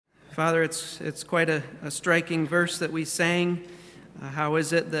Father, it's quite a striking verse that we sang. How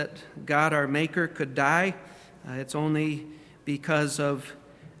is it that God, our Maker, could die? It's only because of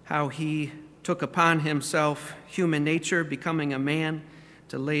how he took upon himself human nature, becoming a man,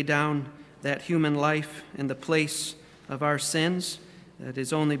 to lay down that human life in the place of our sins. It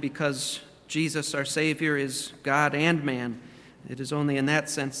is only because Jesus, our Savior, is God and man. It is only in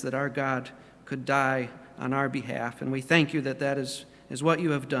that sense that our God could die on our behalf. And we thank you that that is what you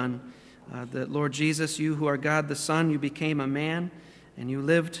have done. That, Lord Jesus, you who are God the Son, you became a man, and you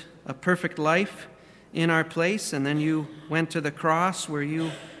lived a perfect life in our place, and then you went to the cross where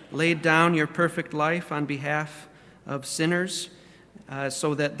you laid down your perfect life on behalf of sinners,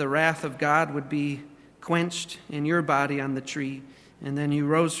 so that the wrath of God would be quenched in your body on the tree. And then you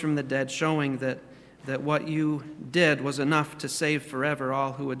rose from the dead, showing that what you did was enough to save forever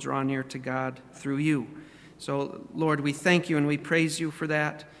all who would draw near to God through you. So, Lord, we thank you and we praise you for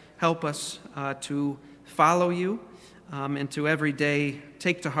that. Help us to follow you and to every day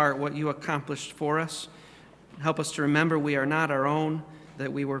take to heart what you accomplished for us. Help us to remember we are not our own,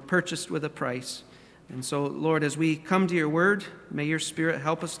 that we were purchased with a price. And so, Lord, as we come to your word, may your Spirit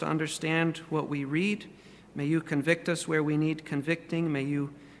help us to understand what we read. May you convict us where we need convicting. May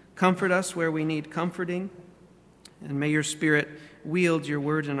you comfort us where we need comforting. And may your Spirit wield your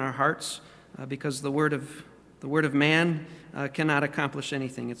word in our hearts, because the word of man cannot accomplish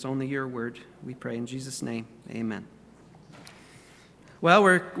anything. It's only your word. We pray in Jesus' name. Amen. Well,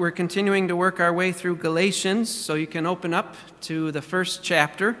 we're continuing to work our way through Galatians, so you can open up to the first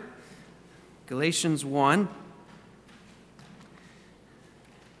chapter, Galatians 1.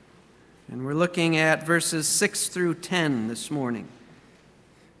 And we're looking at verses 6 through 10 this morning.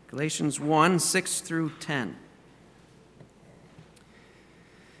 Galatians 1, 6 through 10.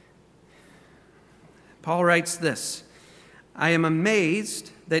 Paul writes this: I am amazed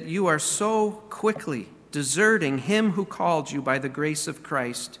that you are so quickly deserting him who called you by the grace of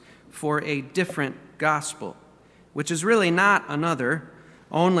Christ for a different gospel, which is really not another,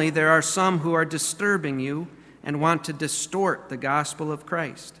 only there are some who are disturbing you and want to distort the gospel of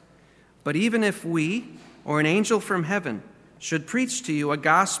Christ. But even if we, or an angel from heaven, should preach to you a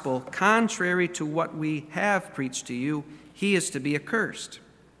gospel contrary to what we have preached to you, he is to be accursed.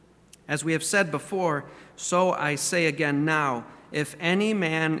 As we have said before, so I say again now, if any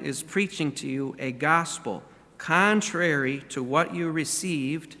man is preaching to you a gospel contrary to what you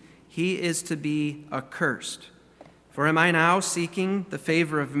received, he is to be accursed. For am I now seeking the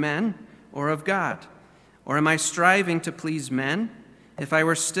favor of men or of God? Or am I striving to please men? If I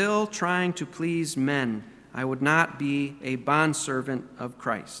were still trying to please men, I would not be a bondservant of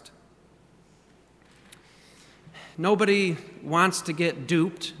Christ. Nobody wants to get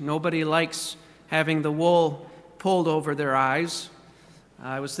duped. Nobody likes having the wool pulled over their eyes.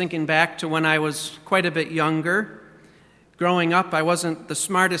 I was thinking back to when I was quite a bit younger. Growing up, I wasn't the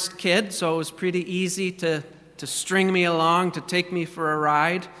smartest kid, so it was pretty easy to string me along, to take me for a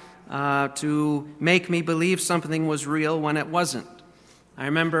ride, to make me believe something was real when it wasn't. I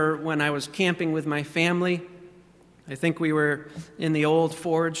remember when I was camping with my family. I think we were in the old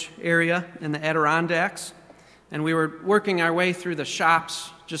forge area in the Adirondacks, and we were working our way through the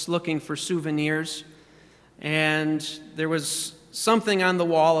shops just looking for souvenirs. And there was something on the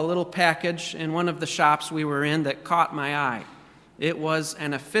wall, a little package in one of the shops we were in that caught my eye. It was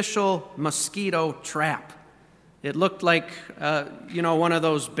an official mosquito trap. It looked like, one of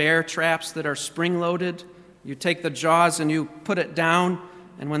those bear traps that are spring-loaded. You take the jaws and you put it down,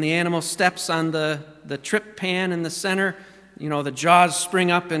 and when the animal steps on the trip pan in the center, the jaws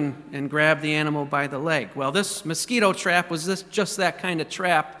spring up and grab the animal by the leg. Well, this mosquito trap was just that kind of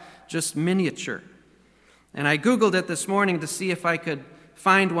trap, just miniature. And I Googled it this morning to see if I could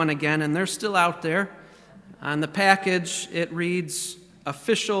find one again, and they're still out there. On the package, it reads,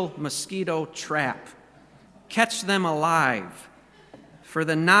 official mosquito trap. Catch them alive. For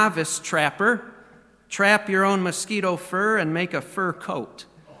the novice trapper, trap your own mosquito fur and make a fur coat.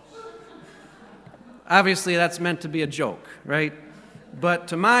 Obviously, that's meant to be a joke, right? But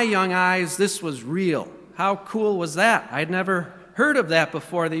to my young eyes, this was real. How cool was that? I'd never heard of that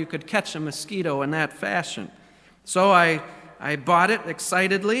before, that you could catch a mosquito in that fashion. So I bought it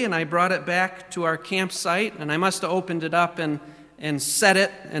excitedly, and I brought it back to our campsite, and I must have opened it up and set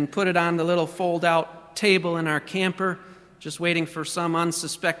it and put it on the little fold-out table in our camper, just waiting for some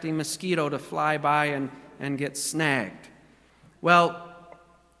unsuspecting mosquito to fly by and get snagged. Well,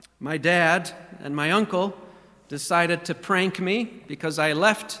 my dad and my uncle decided to prank me because I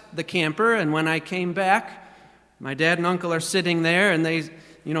left the camper, and when I came back, my dad and uncle are sitting there, and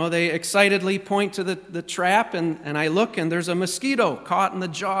they excitedly point to the trap, and I look, and there's a mosquito caught in the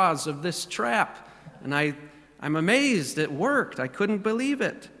jaws of this trap. And I'm amazed it worked. I couldn't believe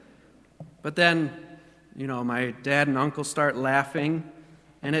it. But then, my dad and uncle start laughing,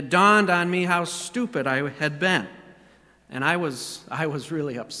 and it dawned on me how stupid I had been. And I was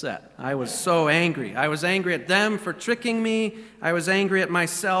really upset. I was so angry. I was angry at them for tricking me. I was angry at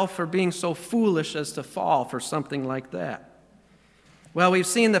myself for being so foolish as to fall for something like that. Well, we've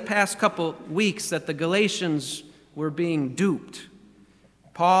seen the past couple weeks that the Galatians were being duped.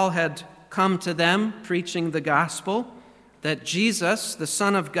 Paul had come to them preaching the gospel that Jesus, the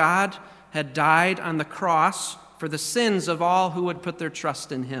Son of God, had died on the cross for the sins of all who would put their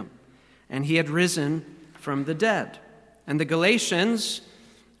trust in him. And he had risen from the dead. And the Galatians,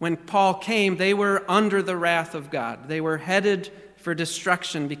 when Paul came, they were under the wrath of God. They were headed for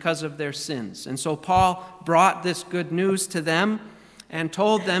destruction because of their sins. And so Paul brought this good news to them and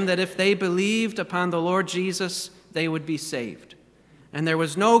told them that if they believed upon the Lord Jesus, they would be saved. And there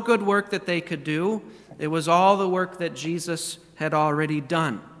was no good work that they could do. It was all the work that Jesus had already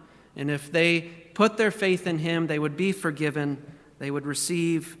done. And if they put their faith in him, they would be forgiven. They would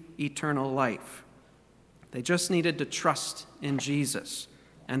receive eternal life. They just needed to trust in Jesus.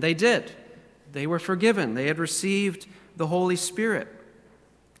 And they did. They were forgiven. They had received the Holy Spirit.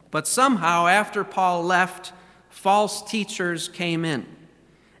 But somehow, after Paul left, false teachers came in.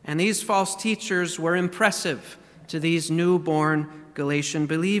 And these false teachers were impressive to these newborn Galatian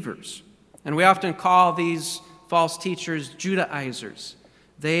believers. And we often call these false teachers Judaizers.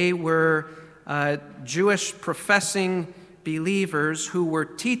 They were Jewish professing believers who were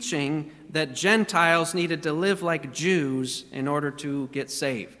teaching that Gentiles needed to live like Jews in order to get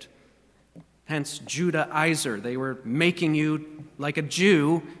saved. Hence, Judaizer. They were making you like a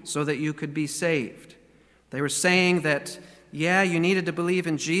Jew so that you could be saved. They were saying that, you needed to believe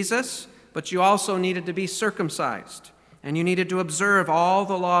in Jesus, but you also needed to be circumcised. And you needed to observe all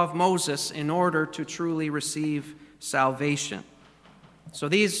the law of Moses in order to truly receive salvation. So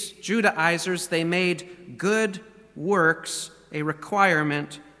these Judaizers, they made good works a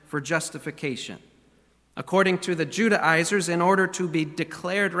requirement for justification. According to the Judaizers, in order to be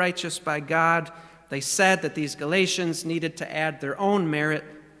declared righteous by God, they said that these Galatians needed to add their own merit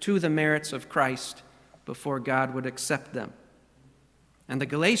to the merits of Christ before God would accept them. And the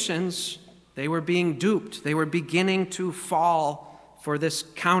Galatians, they were being duped. They were beginning to fall for this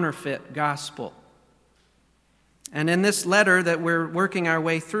counterfeit gospel. And in this letter that we're working our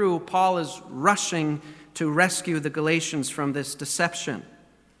way through, Paul is rushing to rescue the Galatians from this deception.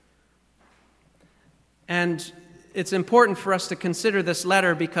 And it's important for us to consider this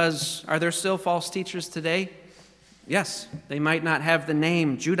letter because are there still false teachers today? Yes, they might not have the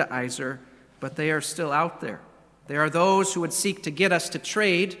name Judaizer, but they are still out there. There are those who would seek to get us to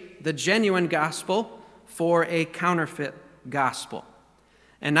trade the genuine gospel for a counterfeit gospel.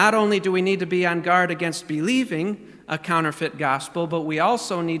 And not only do we need to be on guard against believing a counterfeit gospel, but we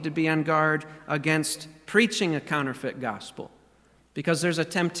also need to be on guard against preaching a counterfeit gospel. Because there's a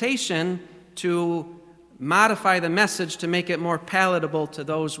temptation to modify the message to make it more palatable to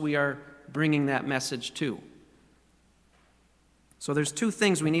those we are bringing that message to. So there's two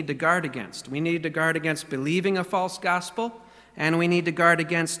things we need to guard against. We need to guard against believing a false gospel, and we need to guard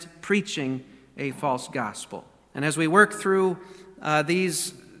against preaching a false gospel. And as we work through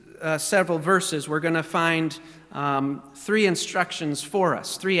these several verses, we're going to find three instructions for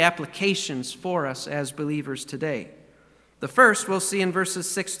us, three applications for us as believers today. The first we'll see in verses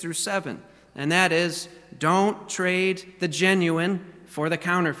 6 through 7, and that is, don't trade the genuine for the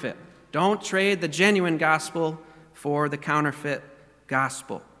counterfeit. Don't trade the genuine gospel for the counterfeit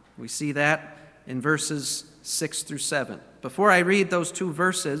gospel. We see that in verses 6 through 7. Before I read those two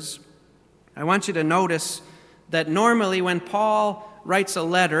verses, I want you to notice that normally when Paul writes a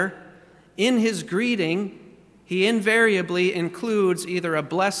letter, in his greeting, he invariably includes either a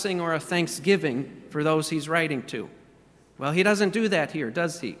blessing or a thanksgiving for those he's writing to. Well, he doesn't do that here,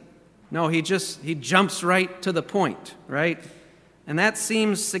 does he? No, he jumps right to the point, right? And that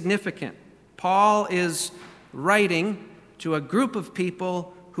seems significant. Paul is writing to a group of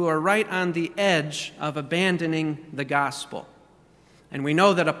people who are right on the edge of abandoning the gospel. And we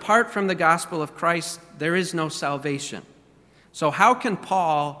know that apart from the gospel of Christ, there is no salvation. So how can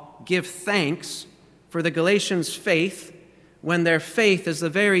Paul give thanks for the Galatians' faith when their faith is the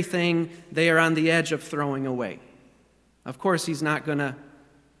very thing they are on the edge of throwing away? Of course, he's not going to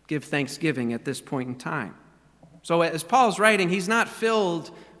give thanksgiving at this point in time. So as Paul's writing, he's not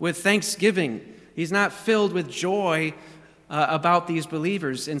filled with thanksgiving. He's not filled with joy about these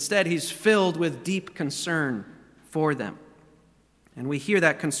believers. Instead, he's filled with deep concern for them. And we hear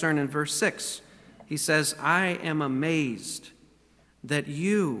that concern in verse 6. He says, I am amazed that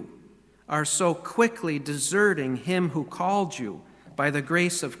you are so quickly deserting him who called you by the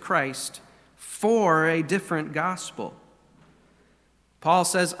grace of Christ for a different gospel. Paul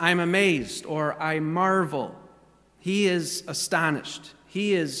says, I'm amazed, or I marvel. He is astonished.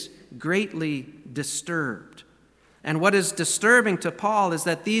 He is greatly disturbed. And what is disturbing to Paul is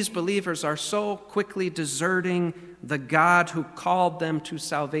that these believers are so quickly deserting the God who called them to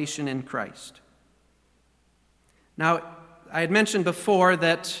salvation in Christ. Now, I had mentioned before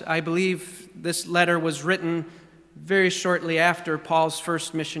that I believe this letter was written very shortly after Paul's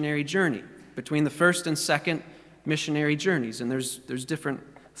first missionary journey, between the first and second missionary journeys. And there's different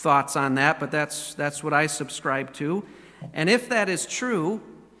thoughts on that, but that's what I subscribe to. And if that is true,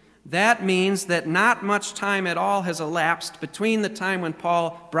 that means that not much time at all has elapsed between the time when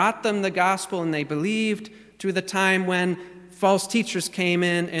Paul brought them the gospel and they believed to the time when false teachers came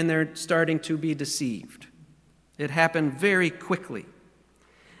in and they're starting to be deceived. It happened very quickly.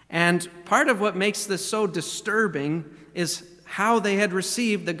 And part of what makes this so disturbing is how they had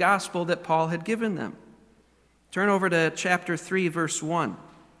received the gospel that Paul had given them. Turn over to chapter 3, verse 1.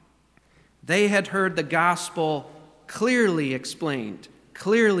 They had heard the gospel clearly explained,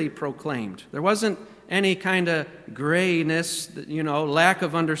 clearly proclaimed. There wasn't any kind of grayness, lack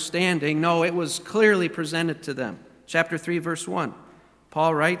of understanding. No, it was clearly presented to them. Chapter 3, verse 1.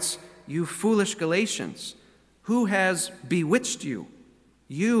 Paul writes, you foolish Galatians, who has bewitched you?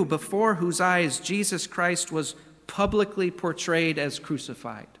 You before whose eyes Jesus Christ was publicly portrayed as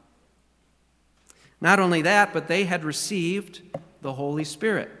crucified. Not only that, but they had received the Holy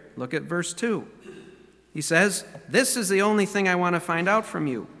Spirit. Look at verse 2. He says, this is the only thing I want to find out from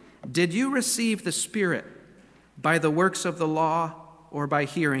you. Did you receive the Spirit by the works of the law or by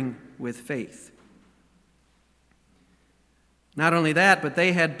hearing with faith? Not only that, but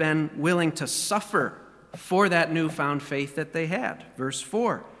they had been willing to suffer for that newfound faith that they had. Verse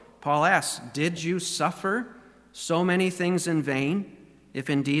 4, Paul asks, did you suffer so many things in vain, if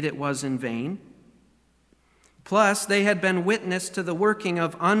indeed it was in vain? Plus, they had been witness to the working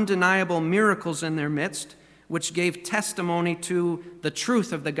of undeniable miracles in their midst, which gave testimony to the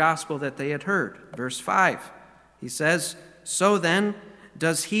truth of the gospel that they had heard. Verse 5, he says, so then,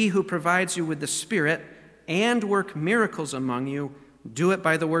 does he who provides you with the Spirit and work miracles among you do it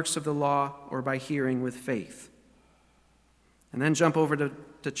by the works of the law or by hearing with faith? And then jump over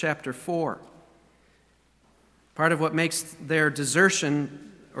to chapter 4. Part of what makes their desertion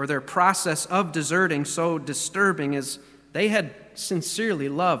or their process of deserting so disturbing is they had sincerely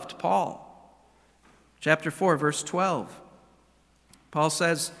loved Paul. Chapter 4, verse 12. Paul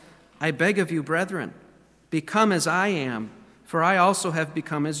says, I beg of you, brethren, become as I am, for I also have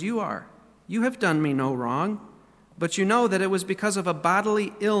become as you are. You have done me no wrong, but you know that it was because of a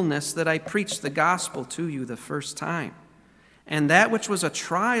bodily illness that I preached the gospel to you the first time. And that which was a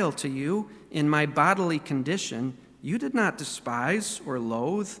trial to you in my bodily condition, you did not despise or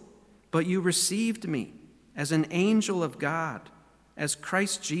loathe, but you received me as an angel of God, as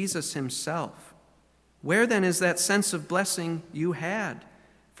Christ Jesus himself. Where then is that sense of blessing you had?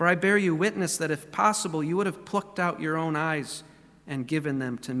 For I bear you witness that if possible, you would have plucked out your own eyes and given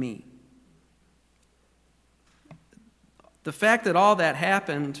them to me. The fact that all that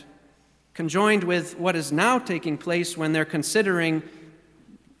happened, conjoined with what is now taking place when they're considering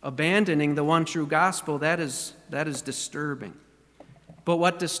abandoning the one true gospel, that is disturbing. But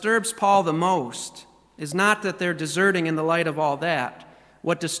what disturbs Paul the most is not that they're deserting in the light of all that.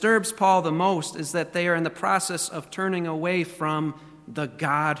 What disturbs Paul the most is that they are in the process of turning away from the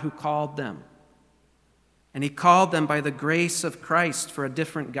God who called them. And he called them by the grace of Christ for a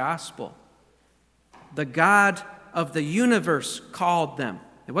different gospel. The God of the universe called them.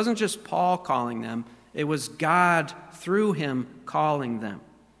 It wasn't just Paul calling them. It was God through him calling them.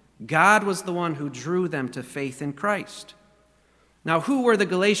 God was the one who drew them to faith in Christ. Now, who were the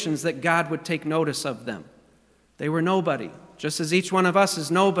Galatians that God would take notice of them? They were nobody, just as each one of us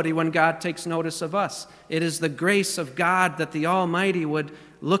is nobody when God takes notice of us. It is the grace of God that the Almighty would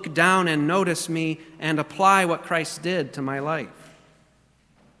look down and notice me and apply what Christ did to my life.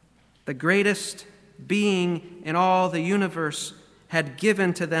 The greatest being in all the universe had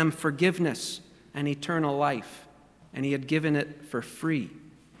given to them forgiveness and eternal life, and he had given it for free,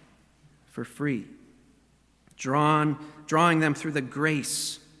 drawing them through the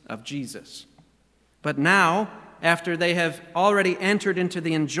grace of Jesus. But now, after they have already entered into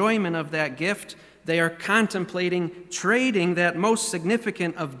the enjoyment of that gift, they are contemplating trading that most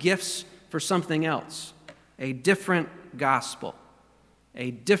significant of gifts for something else, a different gospel,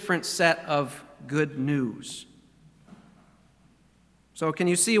 a different set of good news. So can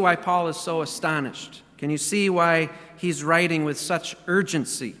you see why Paul is so astonished? Can you see why he's writing with such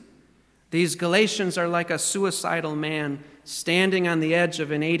urgency? These Galatians are like a suicidal man standing on the edge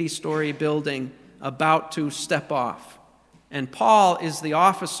of an 80-story building about to step off. And Paul is the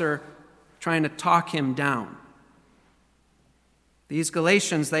officer trying to talk him down. These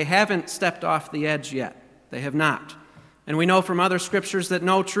Galatians, they haven't stepped off the edge yet. They have not. And we know from other scriptures that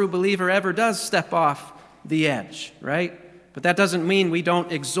no true believer ever does step off the edge, right? But that doesn't mean we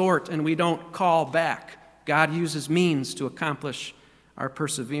don't exhort and we don't call back. God uses means to accomplish our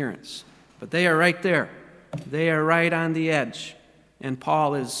perseverance. But they are right there. They are right on the edge. And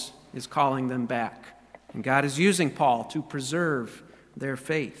Paul is calling them back. And God is using Paul to preserve their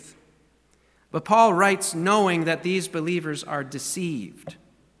faith. But Paul writes knowing that these believers are deceived.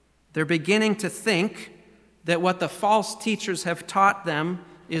 They're beginning to think that what the false teachers have taught them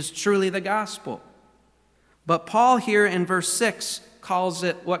is truly the gospel. But Paul here in verse 6 calls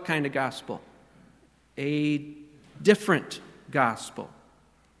it what kind of gospel? A different gospel.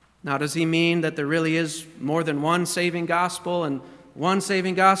 Now, does he mean that there really is more than one saving gospel, and one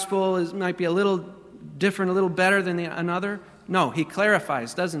saving gospel might be a little different, a little better than another? No, he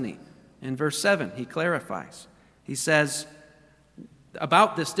clarifies, doesn't he? In verse 7, he clarifies. He says,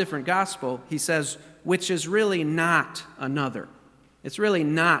 about this different gospel, he says, which is really not another. It's really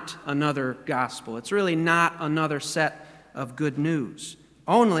not another gospel. It's really not another set of good news.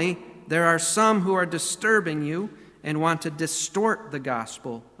 Only there are some who are disturbing you and want to distort the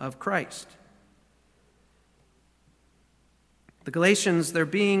gospel of Christ. The Galatians, they're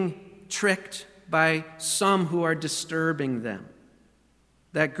being tricked by some who are disturbing them.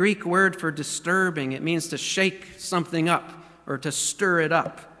 That Greek word for disturbing, it means to shake something up or to stir it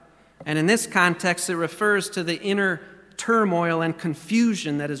up. And in this context, it refers to the inner turmoil and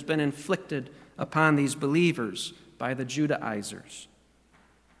confusion that has been inflicted upon these believers by the Judaizers.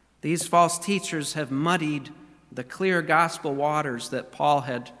 These false teachers have muddied the clear gospel waters that Paul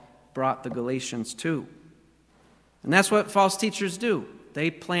had brought the Galatians to. And that's what false teachers do. They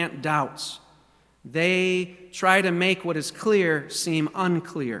plant doubts. They try to make what is clear seem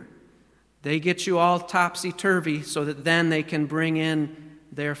unclear. They get you all topsy-turvy so that then they can bring in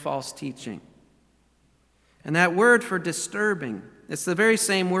their false teaching. And that word for disturbing, it's the very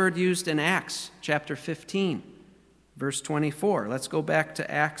same word used in Acts chapter 15, verse 24. Let's go back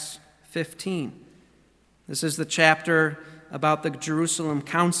to Acts 15. This is the chapter about the Jerusalem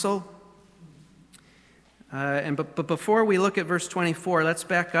Council. But before we look at verse 24, let's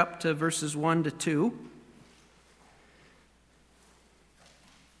back up to verses 1 to 2.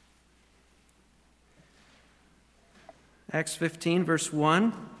 Acts 15, verse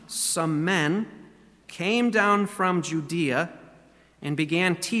 1, some men came down from Judea and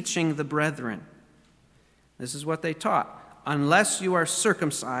began teaching the brethren. This is what they taught. Unless you are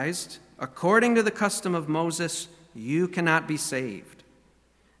circumcised, according to the custom of Moses, you cannot be saved.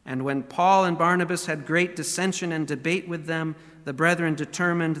 And when Paul and Barnabas had great dissension and debate with them, the brethren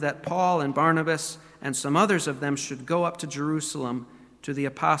determined that Paul and Barnabas and some others of them should go up to Jerusalem to the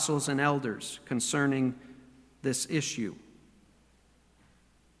apostles and elders concerning this issue.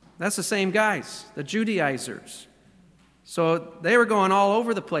 That's the same guys, the Judaizers. So they were going all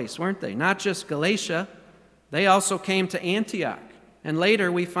over the place, weren't they? Not just Galatia. They also came to Antioch. And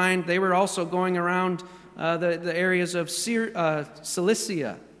later we find they were also going around the areas of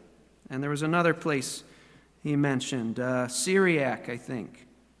Cilicia. And there was another place he mentioned, Syriac, I think,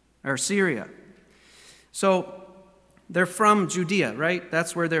 or Syria. So they're from Judea, right?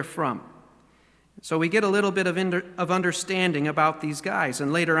 That's where they're from. So we get a little bit of understanding about these guys.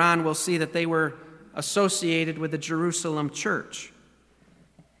 And later on we'll see that they were associated with the Jerusalem church.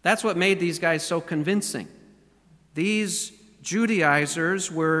 That's what made these guys so convincing. These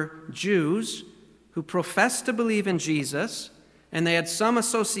Judaizers were Jews who professed to believe in Jesus, and they had some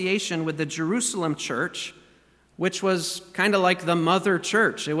association with the Jerusalem church, which was kind of like the mother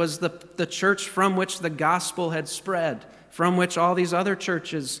church. It was the church from which the gospel had spread, from which all these other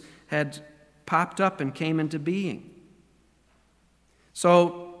churches had popped up and came into being.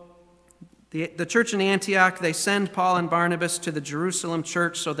 So the church in Antioch, they send Paul and Barnabas to the Jerusalem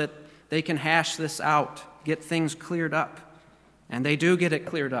church so that they can hash this out, get things cleared up. And they do get it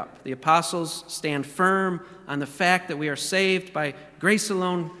cleared up. The apostles stand firm on the fact that we are saved by grace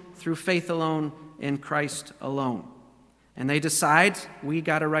alone, through faith alone, in Christ alone. And they decide we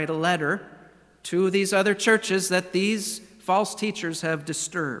got to write a letter to these other churches that these false teachers have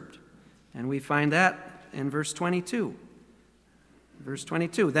disturbed. And we find that in verse 22. Verse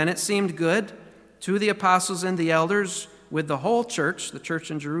 22, then it seemed good to the apostles and the elders with the whole church, the church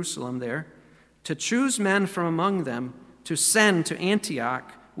in Jerusalem there, to choose men from among them to send to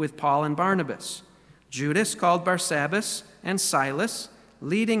Antioch with Paul and Barnabas, Judas called Barsabbas, and Silas,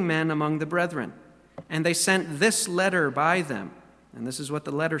 leading men among the brethren. And they sent this letter by them. And this is what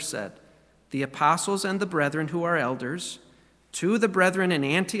the letter said. The apostles and the brethren who are elders, to the brethren in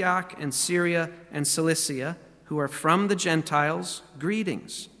Antioch and Syria and Cilicia, who are from the Gentiles,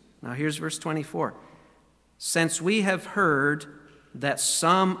 greetings. Now here's verse 24. Since we have heard that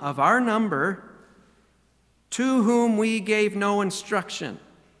some of our number, to whom we gave no instruction.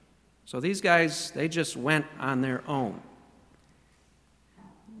 So these guys, they just went on their own.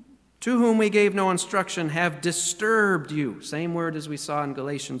 To whom we gave no instruction have disturbed you. Same word as we saw in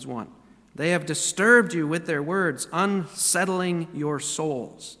Galatians 1. They have disturbed you with their words, unsettling your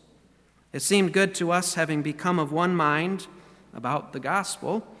souls. It seemed good to us, having become of one mind about the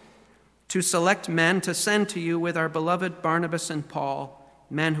gospel, to select men to send to you with our beloved Barnabas and Paul,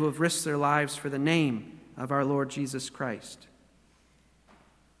 men who have risked their lives for the name of our Lord Jesus Christ.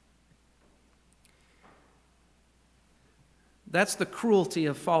 That's the cruelty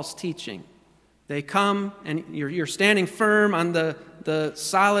of false teaching. They come and you're standing firm on the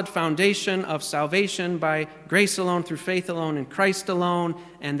solid foundation of salvation by grace alone, through faith alone, in Christ alone,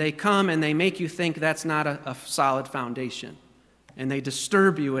 and they come and they make you think that's not a solid foundation. And they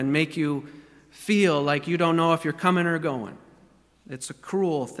disturb you and make you feel like you don't know if you're coming or going. It's a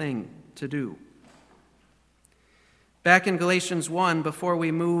cruel thing to do. Back in Galatians 1, before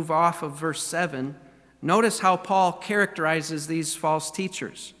we move off of verse 7, notice how Paul characterizes these false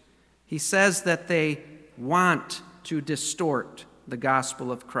teachers. He says that they want to distort the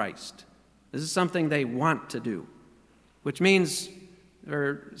gospel of Christ. This is something they want to do, which means,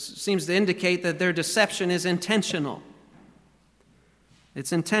 or seems to indicate, that their deception is intentional.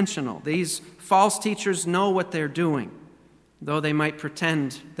 It's intentional. These false teachers know what they're doing, though they might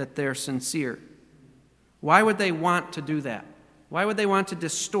pretend that they're sincere. Why would they want to do that? Why would they want to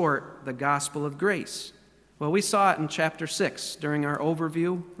distort the gospel of grace? Well, we saw it in chapter 6 during our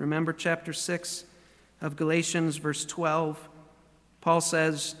overview. Remember chapter 6 of Galatians, verse 12? Paul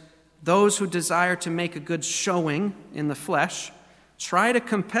says, those who desire to make a good showing in the flesh try to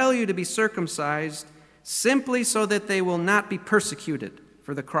compel you to be circumcised simply so that they will not be persecuted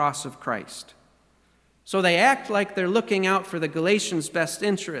for the cross of Christ. So they act like they're looking out for the Galatians' best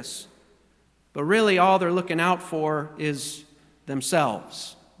interests, but really all they're looking out for is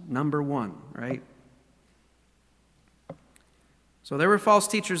themselves, number one, right? So there were false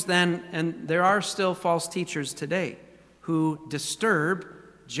teachers then, and there are still false teachers today who disturb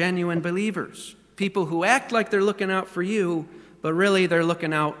genuine believers, people who act like they're looking out for you, but really they're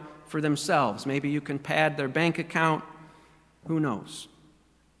looking out for themselves. Maybe you can pad their bank account. Who knows?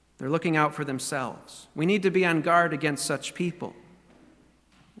 They're looking out for themselves. We need to be on guard against such people.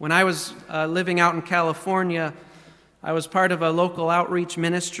 When I was living out in California, I was part of a local outreach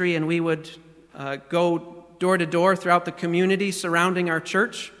ministry, and we would go door to door throughout the community surrounding our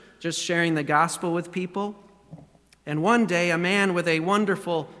church, just sharing the gospel with people. And one day, a man with a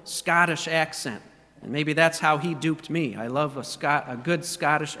wonderful Scottish accent, and maybe that's how he duped me. I love a good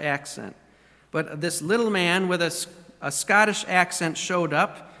Scottish accent. But this little man with a Scottish accent showed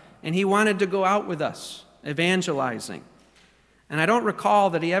up, and he wanted to go out with us, evangelizing. And I don't recall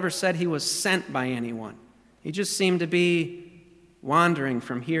that he ever said he was sent by anyone. He just seemed to be wandering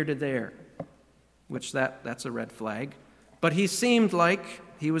from here to there, which that's a red flag. But he seemed like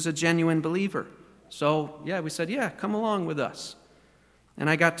he was a genuine believer. So, we said, come along with us. And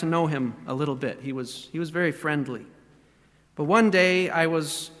I got to know him a little bit. He was very friendly. But one day I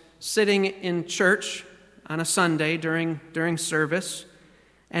was sitting in church on a Sunday during service,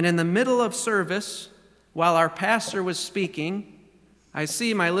 and in the middle of service, while our pastor was speaking, I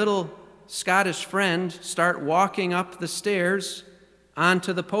see my little Scottish friend start walking up the stairs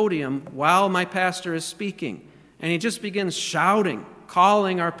onto the podium while my pastor is speaking. And he just begins shouting,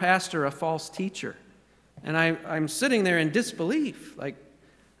 calling our pastor a false teacher. And I'm sitting there in disbelief, like,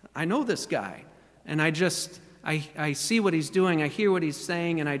 I know this guy. And I see what he's doing, I hear what he's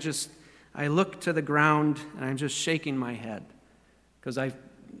saying, and I look to the ground, and I'm just shaking my head. Because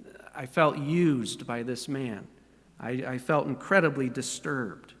I felt used by this man. I felt incredibly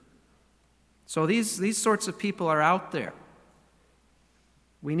disturbed. So these sorts of people are out there.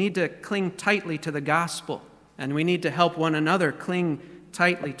 We need to cling tightly to the gospel, and we need to help one another cling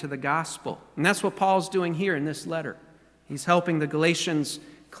tightly to the gospel. And that's what Paul's doing here in this letter. He's helping the Galatians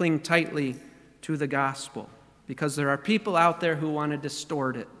cling tightly to the gospel, because there are people out there who want to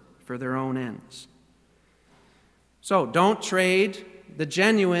distort it for their own ends. So don't trade the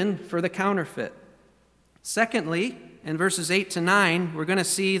genuine for the counterfeit. Secondly, in verses 8 to 9, we're going to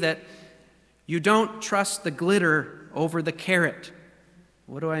see that you don't trust the glitter over the carrot.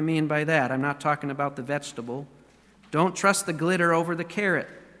 What do I mean by that? I'm not talking about the vegetable. Don't trust the glitter over the carrot.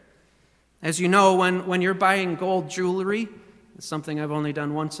 As you know, when you're buying gold jewelry, it's something I've only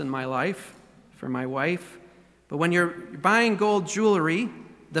done once in my life for my wife, but when you're buying gold jewelry,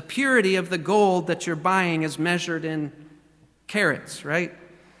 the purity of the gold that you're buying is measured in carats, right?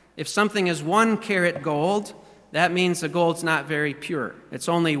 If something is 1 carat gold, that means the gold's not very pure. It's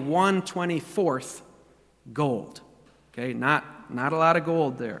only 1/24 gold. Okay, not a lot of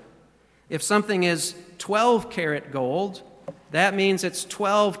gold there. If something is 12 carat gold, that means it's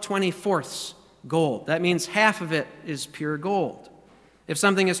 12/24 gold. That means half of it is pure gold. If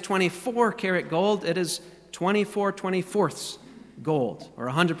something is 24 karat gold, it is 24/24 gold, or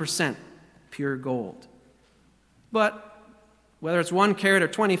 100% pure gold. But whether it's 1 carat or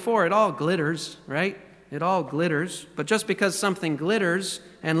 24, it all glitters, right? It all glitters. But just because something glitters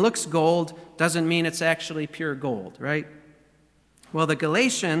and looks gold doesn't mean it's actually pure gold, right? Well, the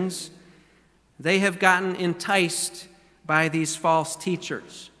Galatians, they have gotten enticed by these false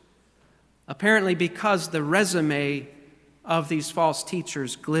teachers, apparently because the resume of these false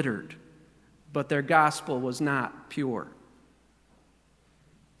teachers glittered, but their gospel was not pure.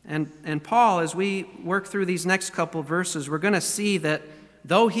 And Paul, as we work through these next couple verses, we're going to see that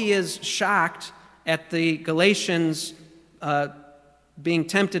though he is shocked at the Galatians being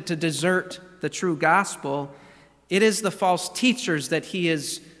tempted to desert the true gospel, it is the false teachers that he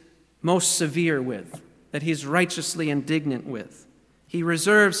is most severe with, that he's righteously indignant with. He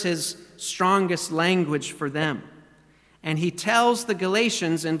reserves his strongest language for them. And he tells the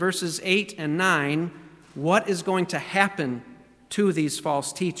Galatians in verses 8 and 9 what is going to happen to these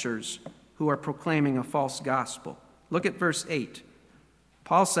false teachers who are proclaiming a false gospel. Look at verse 8.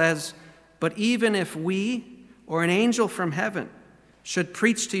 Paul says, "But even if we or an angel from heaven should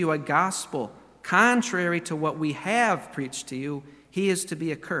preach to you a gospel contrary to what we have preached to you, he is to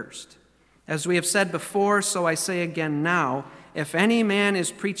be accursed. As we have said before, so I say again now, if any man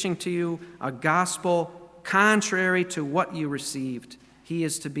is preaching to you a gospel contrary to what you received, he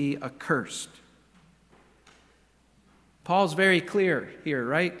is to be accursed." Paul's very clear here,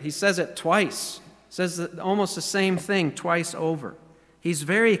 right? He says it twice. Says almost the same thing twice over. He's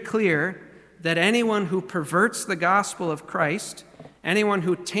very clear that anyone who perverts the gospel of Christ, anyone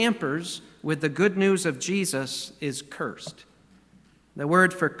who tampers with the good news of Jesus is cursed. The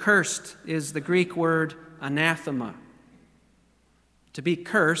word for cursed is the Greek word anathema. To be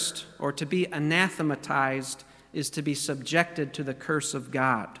cursed or to be anathematized is to be subjected to the curse of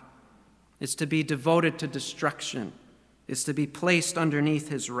God. It's to be devoted to destruction. It's to be placed underneath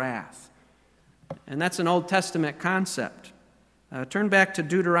his wrath. And that's an Old Testament concept. Turn back to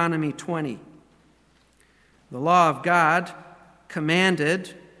Deuteronomy 20. The law of God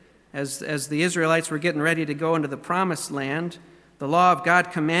commanded, as the Israelites were getting ready to go into the promised land, the law of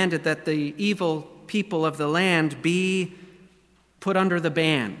God commanded that the evil people of the land be put under the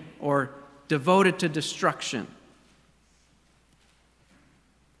ban or devoted to destruction.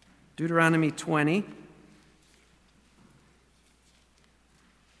 Deuteronomy 20.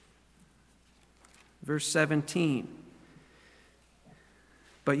 Verse 17.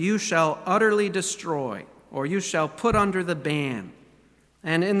 "But you shall utterly destroy, or you shall put under the ban."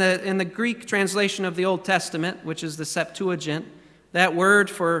 And in the Greek translation of the Old Testament, which is the Septuagint, that word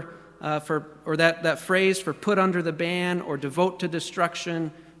that phrase for put under the ban or devote to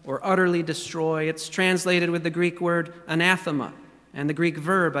destruction or utterly destroy, it's translated with the Greek word anathema and the Greek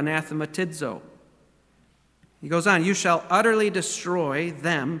verb anathematizo. He goes on, "You shall utterly destroy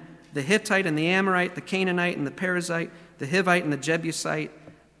them, the Hittite and the Amorite, the Canaanite and the Perizzite, the Hivite and the Jebusite,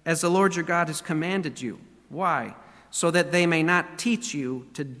 as the Lord your God has commanded you." Why? "So that they may not teach you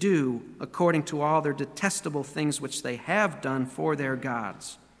to do according to all their detestable things which they have done for their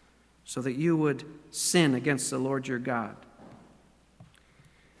gods, so that you would sin against the Lord your God."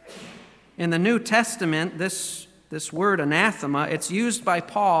 In the New Testament, this word anathema, it's used by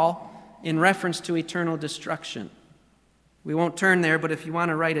Paul in reference to eternal destruction. We won't turn there, but if you want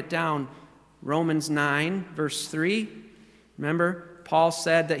to write it down, Romans 9, verse 3. Remember, Paul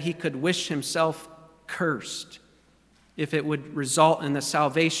said that he could wish himself cursed if it would result in the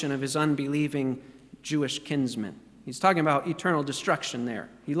salvation of his unbelieving Jewish kinsmen. He's talking about eternal destruction there.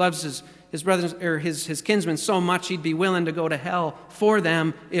 He loves his brothers or his kinsmen so much he'd be willing to go to hell for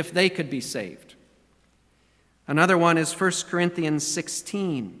them if they could be saved. Another one is 1 Corinthians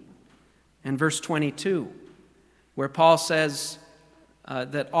 16 and verse 22, where Paul says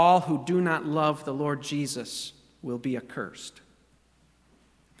that all who do not love the Lord Jesus will be accursed.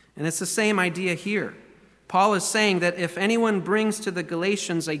 And it's the same idea here. Paul is saying that if anyone brings to the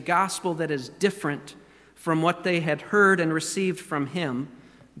Galatians a gospel that is different from what they had heard and received from him,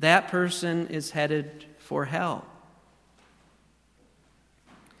 that person is headed for hell.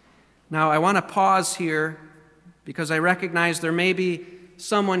 Now, I want to pause here because I recognize there may be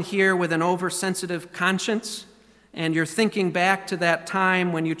someone here with an oversensitive conscience, and you're thinking back to that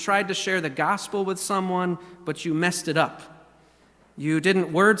time when you tried to share the gospel with someone, but you messed it up. You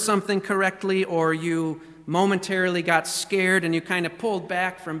didn't word something correctly, or you momentarily got scared and you kind of pulled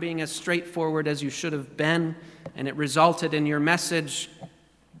back from being as straightforward as you should have been, and it resulted in your message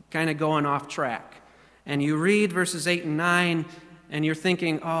kind of going off track. And you read verses 8 and 9, and you're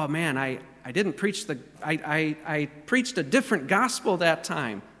thinking, oh man, I preached a different gospel that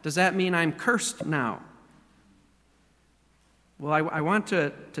time. Does that mean I'm cursed now? Well, I want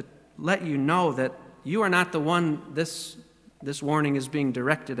to let you know that you are not the one this warning is being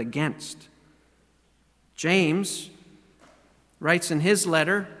directed against. James writes in his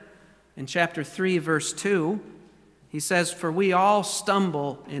letter in chapter 3, verse 2, he says, "For we all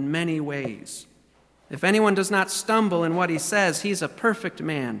stumble in many ways. If anyone does not stumble in what he says, he's a perfect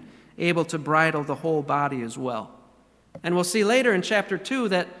man, able to bridle the whole body as well." And we'll see later in chapter 2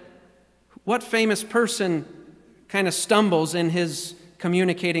 that what famous person kind of stumbles in his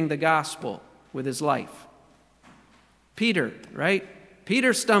communicating the gospel with his life? Peter, right?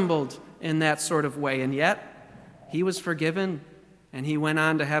 Peter stumbled in that sort of way, and yet he was forgiven and he went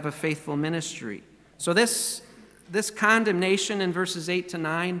on to have a faithful ministry. So this condemnation in verses 8 to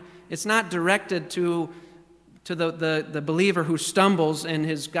 9, it's not directed to the believer who stumbles in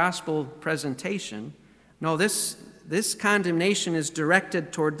his gospel presentation. No, this condemnation is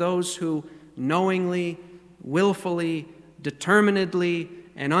directed toward those who knowingly, willfully, determinedly,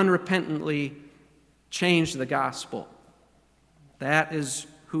 and unrepentantly change the gospel. That is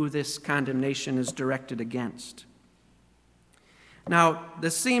who this condemnation is directed against. Now,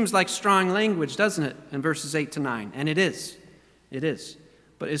 this seems like strong language, doesn't it, in verses 8 to 9? And it is. It is.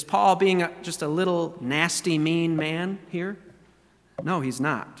 But is Paul being just a little nasty, mean man here? No, he's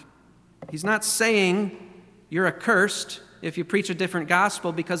not. He's not saying you're accursed if you preach a different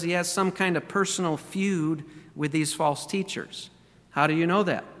gospel because he has some kind of personal feud with these false teachers. How do you know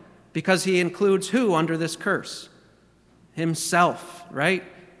that? Because he includes who under this curse? Himself, right?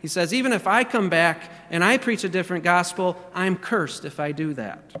 He says, even if I come back and I preach a different gospel, I'm cursed if I do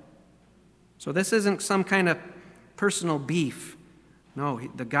that. So this isn't some kind of personal beef. No,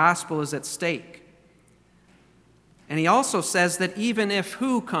 the gospel is at stake. And he also says that even if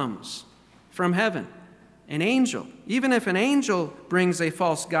who comes from heaven? An angel. Even if an angel brings a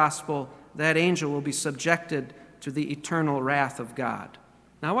false gospel, that angel will be subjected to the eternal wrath of God.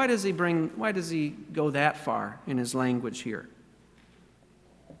 Now, why does he go that far in his language here?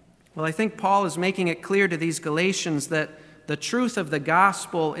 Well, I think Paul is making it clear to these Galatians that the truth of the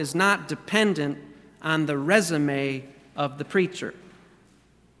gospel is not dependent on the resume of the preacher.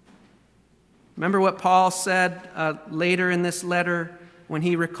 Remember what Paul said later in this letter when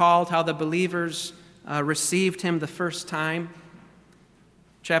he recalled how the believers received him the first time?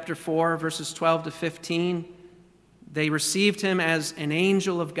 Chapter 4, verses 12 to 15. They received him as an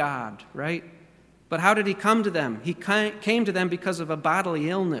angel of God, right? But how did he come to them? He came to them because of a bodily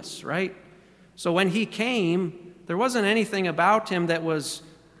illness, right? So when he came, there wasn't anything about him that was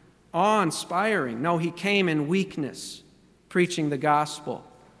awe-inspiring. No, he came in weakness, preaching the gospel.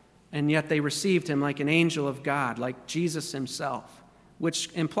 And yet they received him like an angel of God, like Jesus himself, which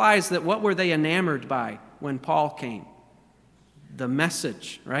implies that what were they enamored by when Paul came? The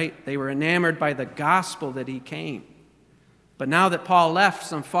message, right? They were enamored by the gospel that he came. But now that Paul left,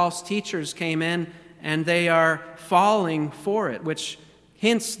 some false teachers came in and they are falling for it, which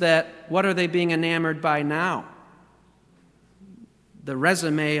hints that what are they being enamored by now? The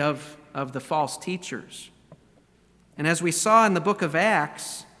resume of the false teachers. And as we saw in the book of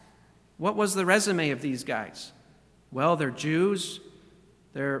Acts, what was the resume of these guys? Well, they're Jews.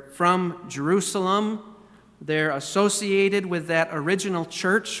 They're from Jerusalem. They're associated with that original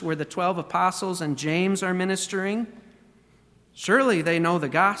church where the 12 apostles and James are ministering. Surely they know the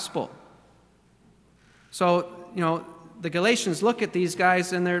gospel. So, the Galatians look at these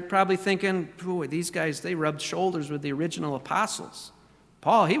guys and they're probably thinking, boy, these guys, they rubbed shoulders with the original apostles.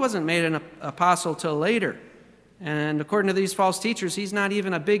 Paul, he wasn't made an apostle till later. And according to these false teachers, he's not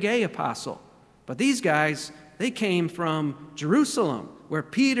even a big A apostle. But these guys, they came from Jerusalem, where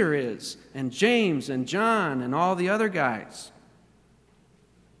Peter is, and James and John and all the other guys.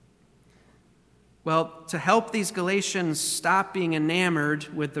 Well, to help these Galatians stop being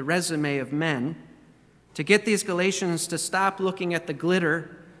enamored with the resume of men, to get these Galatians to stop looking at the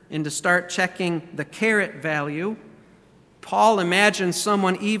glitter and to start checking the carat value, Paul imagines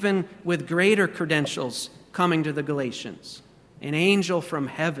someone even with greater credentials coming to the Galatians, an angel from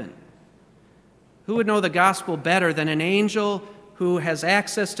heaven. Who would know the gospel better than an angel who has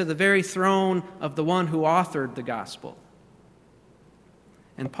access to the very throne of the one who authored the gospel?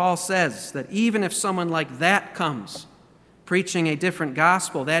 And Paul says that even if someone like that comes preaching a different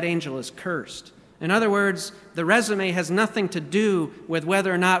gospel, that angel is cursed. In other words, the resume has nothing to do with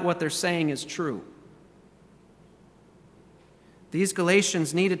whether or not what they're saying is true. These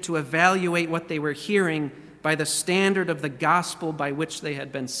Galatians needed to evaluate what they were hearing by the standard of the gospel by which they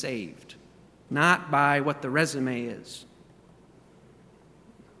had been saved, not by what the resume is.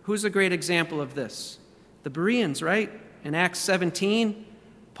 Who's a great example of this? The Bereans, right? In Acts 17,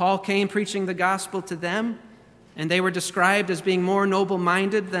 Paul came preaching the gospel to them, and they were described as being more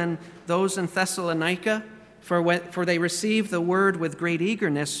noble-minded than those in Thessalonica, for they received the word with great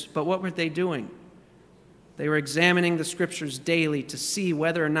eagerness. But what were they doing? They were examining the Scriptures daily to see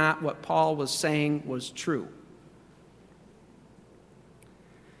whether or not what Paul was saying was true.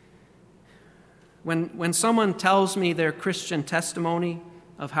 When someone tells me their Christian testimony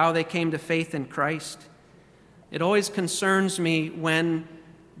of how they came to faith in Christ, it always concerns me when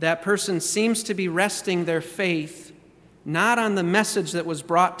that person seems to be resting their faith not on the message that was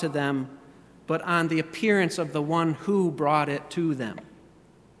brought to them, but on the appearance of the one who brought it to them.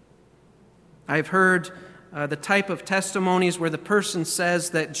 I've heard the type of testimonies where the person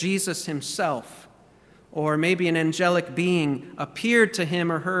says that Jesus himself, or maybe an angelic being, appeared to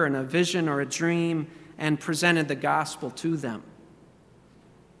him or her in a vision or a dream and presented the gospel to them.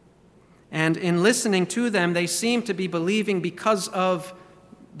 And in listening to them, they seem to be believing because of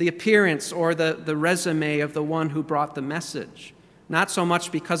the appearance or the resume of the one who brought the message, not so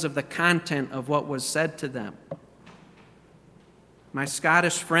much because of the content of what was said to them. My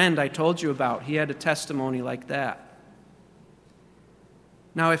Scottish friend I told you about, he had a testimony like that.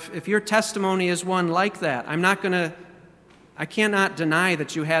 Now, if your testimony is one like that, I cannot deny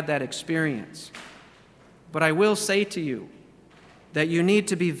that you had that experience. But I will say to you that you need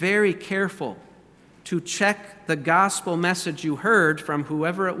to be very careful to check the gospel message you heard from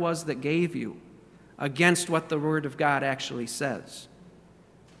whoever it was that gave you against what the Word of God actually says.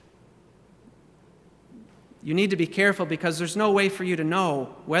 You need to be careful because there's no way for you to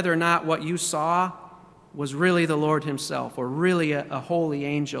know whether or not what you saw was really the Lord himself or really a holy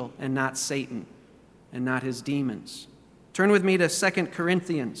angel and not Satan and not his demons. Turn with me to 2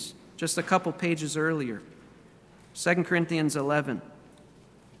 Corinthians, just a couple pages earlier. 2 Corinthians 11.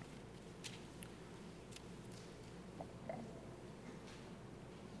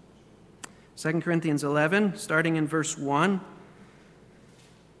 Second Corinthians 11, starting in verse 1.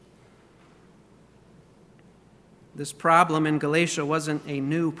 This problem in Galatia wasn't a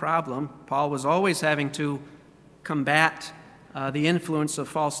new problem. Paul was always having to combat the influence of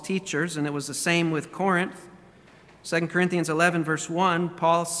false teachers, and it was the same with Corinth. 2 Corinthians 11, verse 1,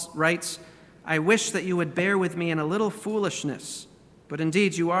 Paul writes, "I wish that you would bear with me in a little foolishness, but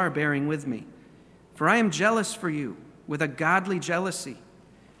indeed you are bearing with me. For I am jealous for you with a godly jealousy.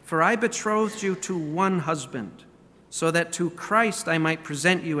 For I betrothed you to one husband, so that to Christ I might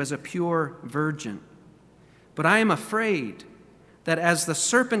present you as a pure virgin. But I am afraid that as the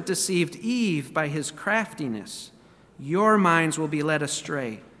serpent deceived Eve by his craftiness, your minds will be led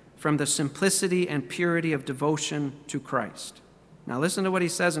astray from the simplicity and purity of devotion to Christ." Now listen to what he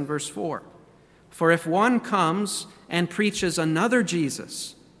says in verse 4. "For if one comes and preaches another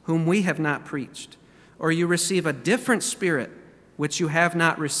Jesus, whom we have not preached, or you receive a different spirit which you have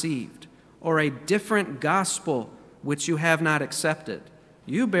not received, or a different gospel which you have not accepted,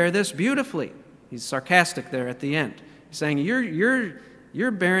 you bear this beautifully." He's sarcastic there at the end. He's saying,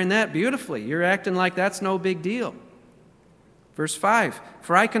 you're bearing that beautifully. You're acting like that's no big deal. Verse 5,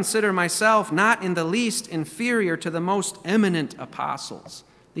 "For I consider myself not in the least inferior to the most eminent apostles."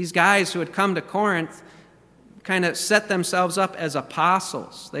 These guys who had come to Corinth kind of set themselves up as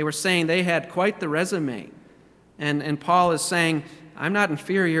apostles. They were saying they had quite the resume. And Paul is saying, I'm not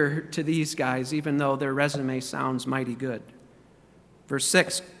inferior to these guys, even though their resume sounds mighty good. Verse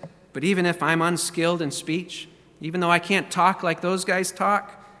 6, "But even if I'm unskilled in speech, even though I can't talk like those guys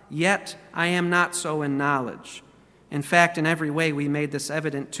talk, yet I am not so in knowledge. In fact, in every way we made this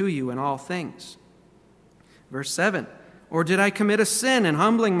evident to you in all things." Verse 7, "Or did I commit a sin in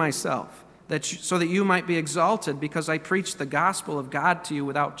humbling myself, so that you might be exalted because I preached the gospel of God to you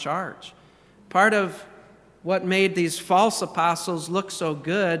without charge?" Part of what made these false apostles look so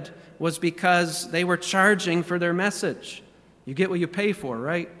good was because they were charging for their message. You get what you pay for,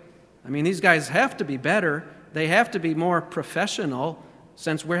 right? I mean, these guys have to be better. They have to be more professional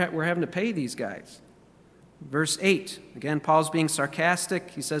since we're having to pay these guys. Verse 8, again, Paul's being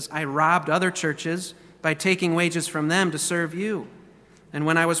sarcastic. He says, I robbed other churches by taking wages from them to serve you. And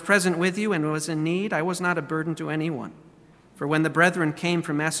when I was present with you and was in need, I was not a burden to anyone. For when the brethren came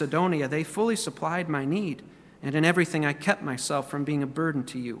from Macedonia, they fully supplied my need, and in everything I kept myself from being a burden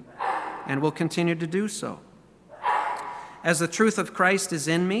to you, and will continue to do so. As the truth of Christ is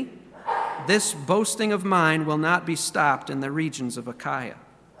in me, this boasting of mine will not be stopped in the regions of Achaia.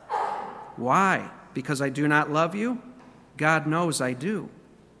 Why? Because I do not love you? God knows I do.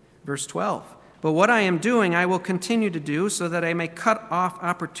 Verse 12, but what I am doing I will continue to do, so that I may cut off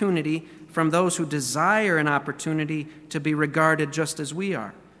opportunity from those who desire an opportunity to be regarded just as we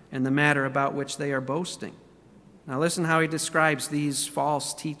are in the matter about which they are boasting. Now listen how he describes these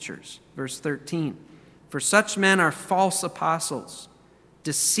false teachers. Verse 13, for such men are false apostles,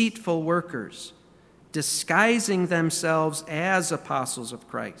 deceitful workers, disguising themselves as apostles of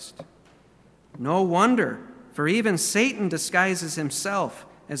Christ. No wonder, for even Satan disguises himself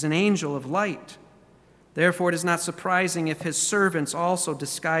as an angel of light. Therefore it is not surprising if his servants also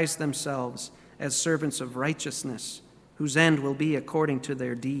disguise themselves as servants of righteousness, whose end will be according to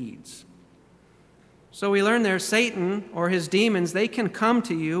their deeds. So we learn there, Satan or his demons, they can come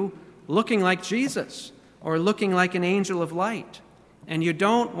to you looking like Jesus or looking like an angel of light. And you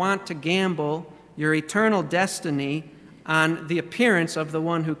don't want to gamble your eternal destiny on the appearance of the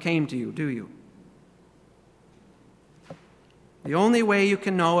one who came to you, do you? The only way you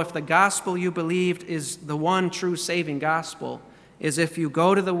can know if the gospel you believed is the one true saving gospel is if you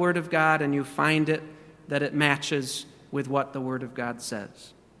go to the Word of God and you find it that it matches with what the Word of God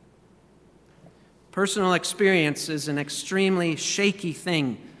says. Personal experience is an extremely shaky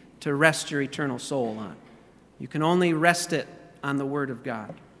thing to rest your eternal soul on. You can only rest it on the Word of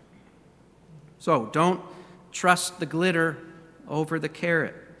God. So don't trust the glitter over the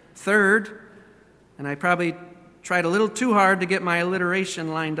carrot. Third, and I probably tried a little too hard to get my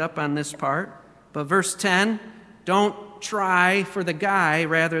alliteration lined up on this part, but verse 10, don't try for the guy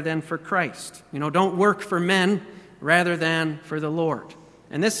rather than for Christ. Don't work for men rather than for the Lord.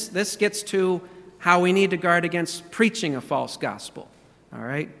 And this gets to how we need to guard against preaching a false gospel. All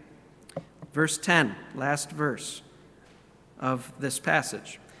right? Verse 10, last verse of this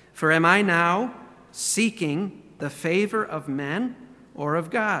passage. For am I now seeking the favor of men or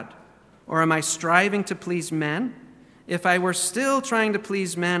of God? Or am I striving to please men? If I were still trying to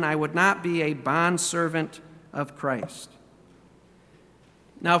please men, I would not be a bondservant of Christ.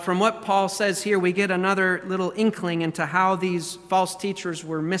 Now, from what Paul says here, we get another little inkling into how these false teachers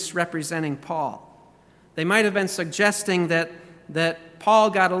were misrepresenting Paul. They might have been suggesting that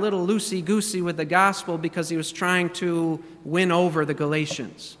Paul got a little loosey-goosey with the gospel because he was trying to win over the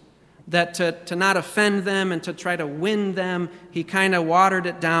Galatians. That to not offend them and to try to win them, he kind of watered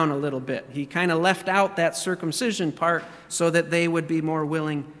it down a little bit. He kind of left out that circumcision part so that they would be more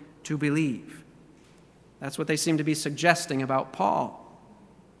willing to believe. That's what they seem to be suggesting about Paul.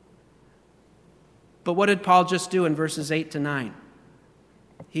 But what did Paul just do in verses 8 to 9?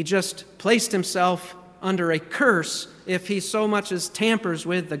 He just placed himself under a curse if he so much as tampers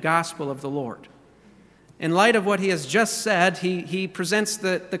with the gospel of the Lord. In light of what he has just said, he presents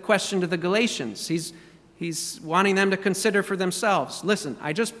the question to the Galatians. He's wanting them to consider for themselves. Listen,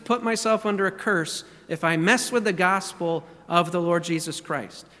 I just put myself under a curse if I mess with the gospel of the Lord Jesus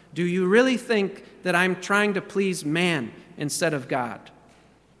Christ. Do you really think that I'm trying to please man instead of God?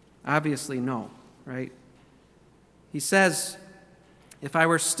 Obviously, no, right? He says, if I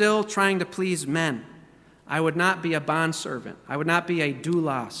were still trying to please men, I would not be a bondservant. I would not be a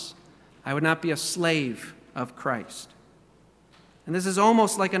doulos. I would not be a slave of Christ. And this is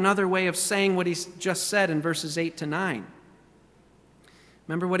almost like another way of saying what he just said in verses 8 to 9.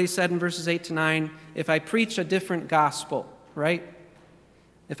 Remember what he said in verses 8 to 9? If I preach a different gospel, right?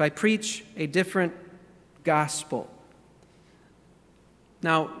 If I preach a different gospel.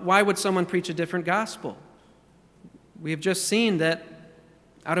 Now, why would someone preach a different gospel? We have just seen that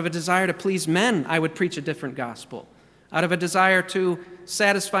out of a desire to please men, I would preach a different gospel. Out of a desire to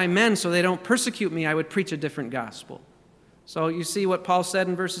satisfy men so they don't persecute me, I would preach a different gospel. So you see what Paul said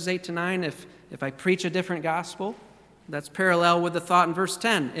in verses 8 to 9? If I preach a different gospel, that's parallel with the thought in verse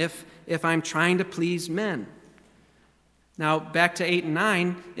 10. If I'm trying to please men. Now, back to 8 and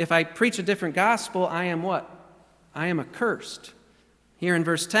 9, if I preach a different gospel, I am what? I am accursed. Here in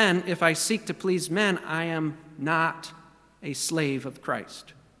verse 10, if I seek to please men, I am not a slave of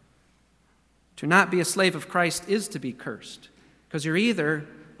Christ. To not be a slave of Christ is to be cursed, because you're either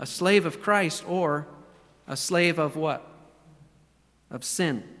a slave of Christ or a slave of what? Of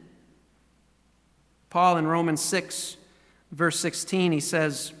sin. Paul in Romans 6, verse 16, he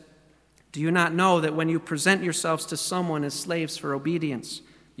says, Do you not know that when you present yourselves to someone as slaves for obedience,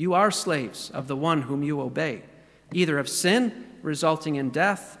 you are slaves of the one whom you obey, either of sin resulting in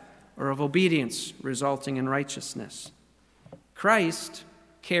death or of obedience resulting in righteousness? Christ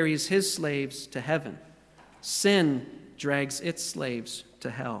carries his slaves to heaven. Sin drags its slaves to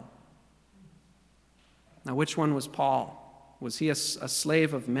hell. Now, which one was Paul? Was he a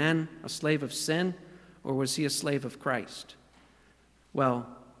slave of men, a slave of sin, or was he a slave of Christ? Well,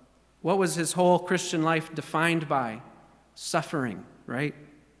 what was his whole Christian life defined by? Suffering, right?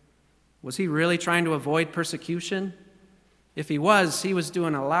 Was he really trying to avoid persecution? If he was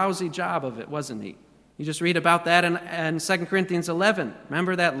doing a lousy job of it, wasn't he? You just read about that in 2 Corinthians 11.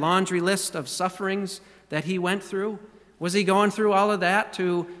 Remember that laundry list of sufferings that he went through? Was he going through all of that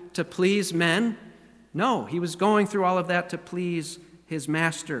to please men? No, he was going through all of that to please his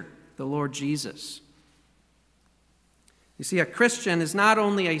master, the Lord Jesus. You see, a Christian is not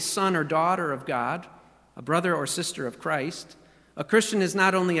only a son or daughter of God, a brother or sister of Christ. A Christian is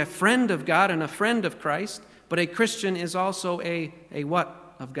not only a friend of God and a friend of Christ, but a Christian is also a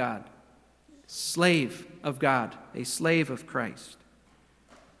what of God? Slave of God, a slave of Christ.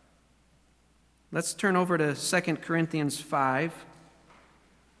 Let's turn over to 2 Corinthians 5.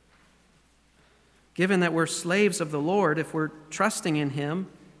 Given that we're slaves of the Lord, if we're trusting in him,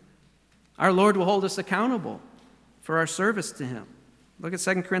 our Lord will hold us accountable for our service to him. Look at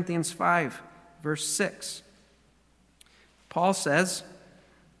 2 Corinthians 5, verse 6. Paul says,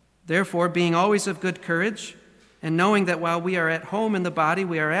 "Therefore, being always of good courage, and knowing that while we are at home in the body,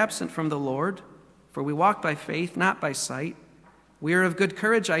 we are absent from the Lord, for we walk by faith, not by sight. We are of good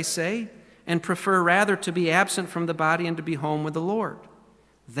courage, I say, and prefer rather to be absent from the body and to be home with the Lord.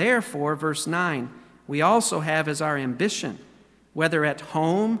 Therefore," verse 9, "we also have as our ambition, whether at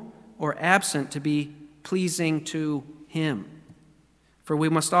home or absent, to be pleasing to him. For we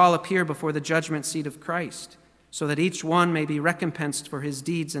must all appear before the judgment seat of Christ, so that each one may be recompensed for his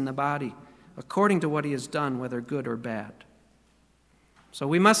deeds in the body, according to what he has done, whether good or bad." So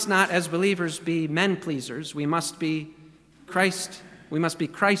we must not, as believers, be men pleasers. We must be Christ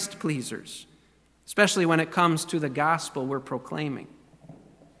pleasers, especially when it comes to the gospel we're proclaiming.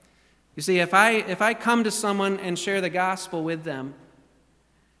 You see, if I come to someone and share the gospel with them,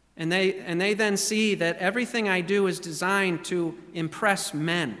 and they then see that everything I do is designed to impress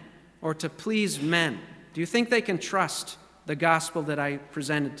men or to please men, do you think they can trust the gospel that I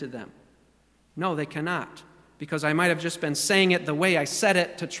presented to them? No, they cannot, because I might have just been saying it the way I said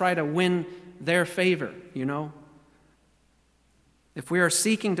it to try to win their favor, you know? If we are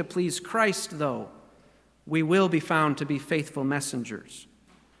seeking to please Christ, though, we will be found to be faithful messengers.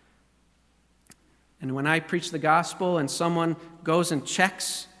 And when I preach the gospel and someone goes and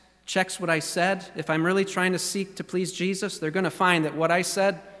checks what I said, if I'm really trying to seek to please Jesus, they're going to find that what I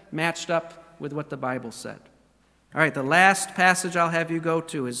said matched up with what the Bible said. All right, the last passage I'll have you go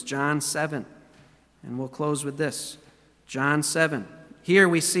to is John 7. And we'll close with this. John 7. Here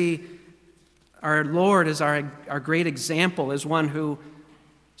we see our Lord as our great example, as one who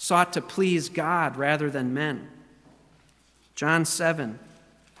sought to please God rather than men. John 7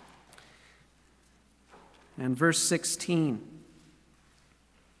 and verse 16.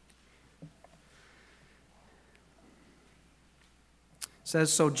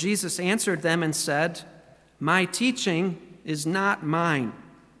 Says, "So Jesus answered them and said, 'My teaching is not mine,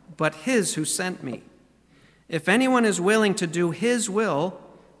 but his who sent me. If anyone is willing to do his will,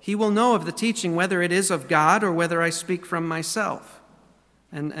 he will know of the teaching, whether it is of God or whether I speak from myself.'"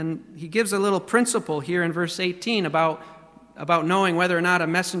 And he gives a little principle here in verse 18 about knowing whether or not a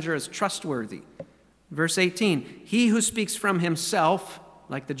messenger is trustworthy. Verse 18, "He who speaks from himself,"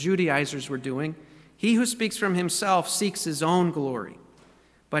 like the Judaizers were doing, "he who speaks from himself seeks his own glory.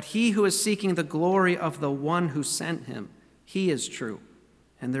 But he who is seeking the glory of the one who sent him, he is true,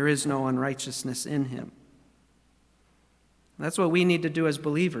 and there is no unrighteousness in him." That's what we need to do as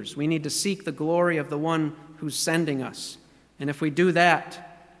believers. We need to seek the glory of the one who's sending us. And if we do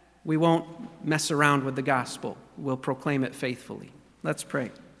that, we won't mess around with the gospel. We'll proclaim it faithfully. Let's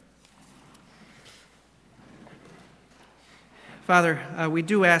pray. Father, we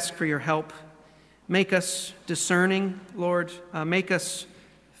do ask for your help. Make us discerning, Lord. Make us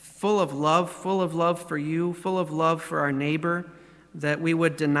full of love for you, full of love for our neighbor, that we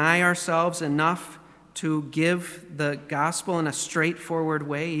would deny ourselves enough to give the gospel in a straightforward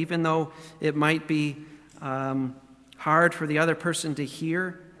way, even though it might be hard for the other person to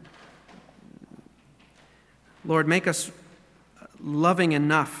hear. Lord, make us loving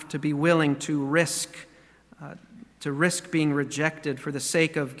enough to be willing to risk being rejected for the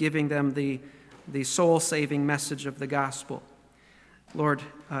sake of giving them the soul-saving message of the gospel. Lord,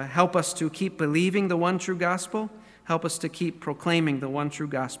 help us to keep believing the one true gospel. Help us to keep proclaiming the one true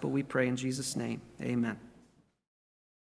gospel, we pray in Jesus' name. Amen.